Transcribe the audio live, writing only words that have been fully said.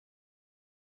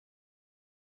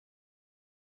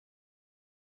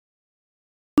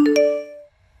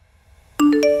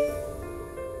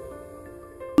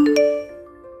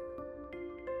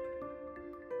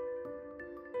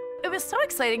just so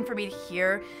exciting for me to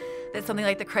hear that something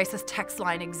like the crisis text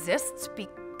line exists,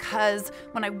 because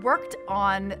when I worked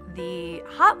on the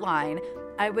hotline,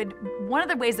 one of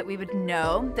the ways that we would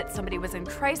know that somebody was in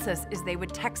crisis is they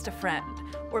would text a friend,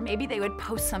 or maybe they would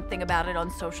post something about it on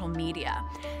social media.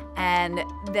 And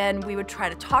then we would try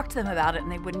to talk to them about it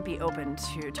and they wouldn't be open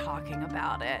to talking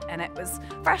about it. And it was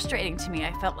frustrating to me.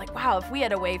 I felt like, wow, if we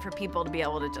had a way for people to be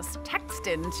able to just text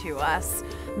into us,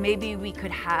 maybe we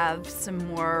could have some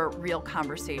more real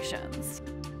conversations.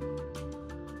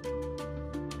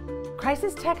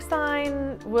 Crisis Text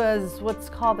Line was what's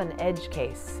called an edge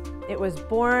case. It was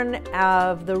born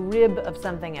of the rib of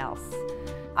something else.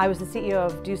 I was the CEO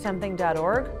of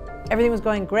DoSomething.org. Everything was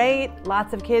going great,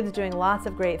 lots of kids doing lots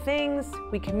of great things.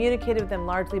 We communicated with them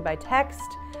largely by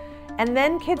text. And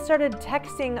then kids started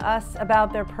texting us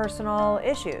about their personal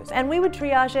issues. And we would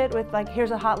triage it with like,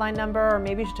 here's a hotline number, or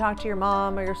maybe you should talk to your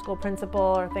mom or your school principal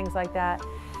or things like that.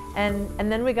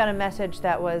 And then we got a message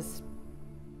that was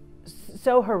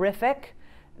so horrific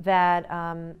that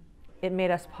it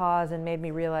made us pause and made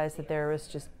me realize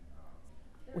that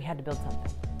we had to build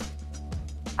something.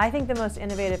 I think the most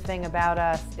innovative thing about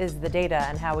us is the data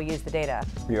and how we use the data.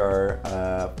 We are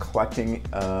collecting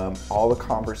all the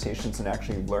conversations and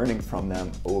actually learning from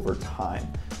them over time.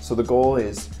 So the goal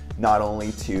is not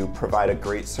only to provide a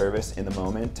great service in the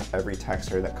moment to every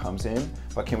texter that comes in,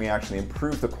 but can we actually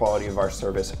improve the quality of our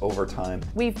service over time?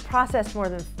 We've processed more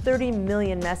than 30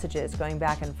 million messages going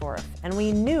back and forth, and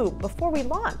we knew before we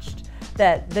launched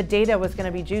that the data was going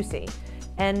to be juicy.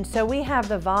 And so we have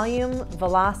the volume,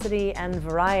 velocity, and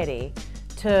variety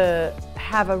to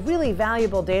have a really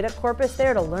valuable data corpus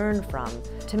there to learn from,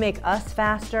 to make us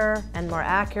faster and more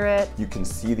accurate. You can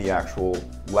see the actual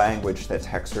language that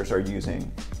texters are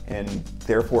using and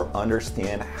therefore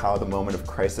understand how the moment of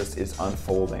crisis is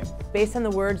unfolding. Based on the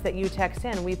words that you text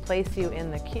in, we place you in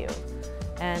the queue.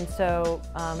 And so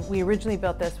we originally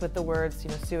built this with the words,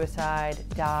 suicide,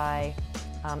 die,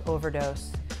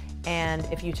 overdose. And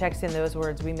if you text in those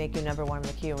words, we make you #1 in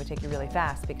the queue and we take you really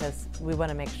fast because we want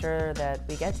to make sure that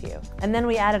we get to you. And then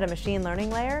we added a machine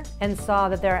learning layer and saw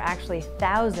that there are actually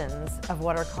thousands of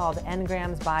what are called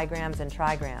n-grams, bigrams, and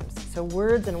trigrams. So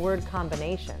words and word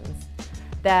combinations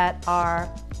that are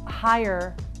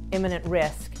higher imminent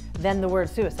risk than the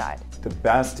word suicide. The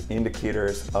best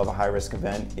indicators of a high-risk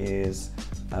event is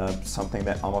something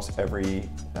that almost every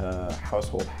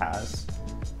household has.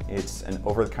 It's an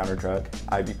over-the-counter drug,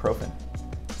 ibuprofen.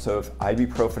 So if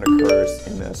ibuprofen occurs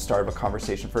in the start of a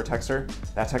conversation for a texter,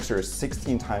 that texter is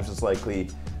 16 times as likely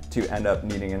to end up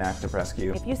needing an active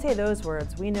rescue. If you say those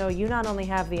words, we know you not only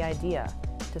have the idea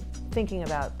to thinking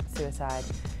about suicide,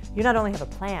 you not only have a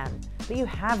plan, but you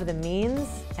have the means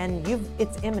and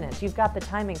it's imminent. You've got the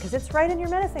timing because it's right in your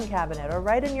medicine cabinet or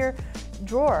right in your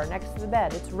drawer next to the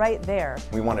bed. It's right there.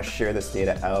 We want to share this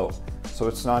data out. So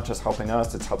it's not just helping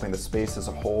us, it's helping the space as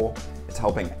a whole. It's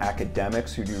helping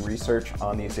academics who do research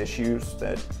on these issues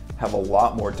that have a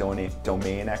lot more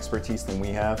domain expertise than we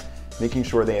have, making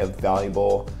sure they have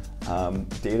valuable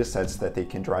data sets that they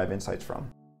can drive insights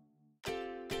from.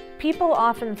 People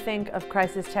often think of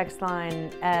Crisis Text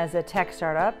Line as a tech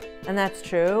startup, and that's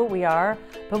true, we are,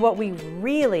 but what we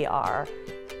really are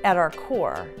at our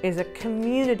core is a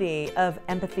community of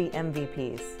empathy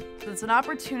MVPs. It's an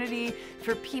opportunity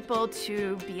for people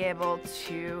to be able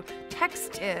to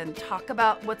text in, talk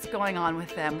about what's going on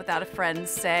with them without a friend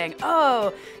saying,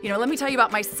 oh, let me tell you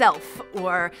about myself,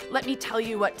 or let me tell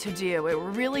you what to do. We're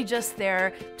really just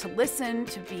there to listen,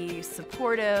 to be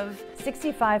supportive.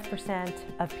 65%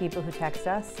 of people who text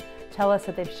us tell us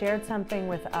that they've shared something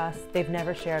with us they've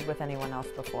never shared with anyone else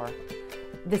before.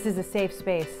 This is a safe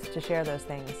space to share those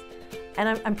things. And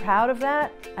I'm proud of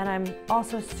that, and I'm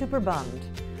also super bummed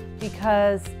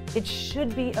because it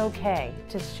should be okay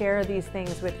to share these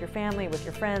things with your family, with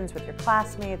your friends, with your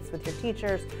classmates, with your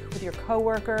teachers, with your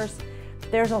coworkers.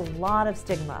 There's a lot of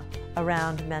stigma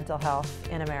around mental health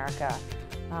in America,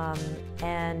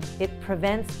 and it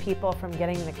prevents people from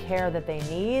getting the care that they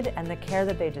need and the care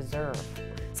that they deserve.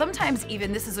 Sometimes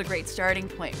even this is a great starting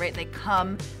point, right?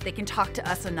 They can talk to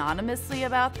us anonymously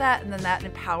about that, and then that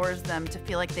empowers them to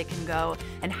feel like they can go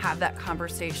and have that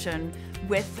conversation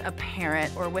with a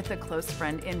parent or with a close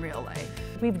friend in real life.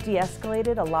 We've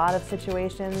de-escalated a lot of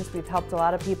situations. We've helped a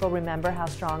lot of people remember how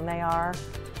strong they are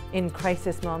in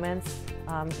crisis moments.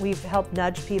 We've helped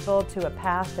nudge people to a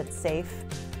path that's safe.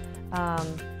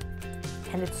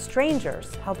 And it's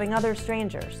strangers helping other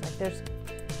strangers. Like there's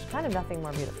kind of nothing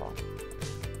more beautiful.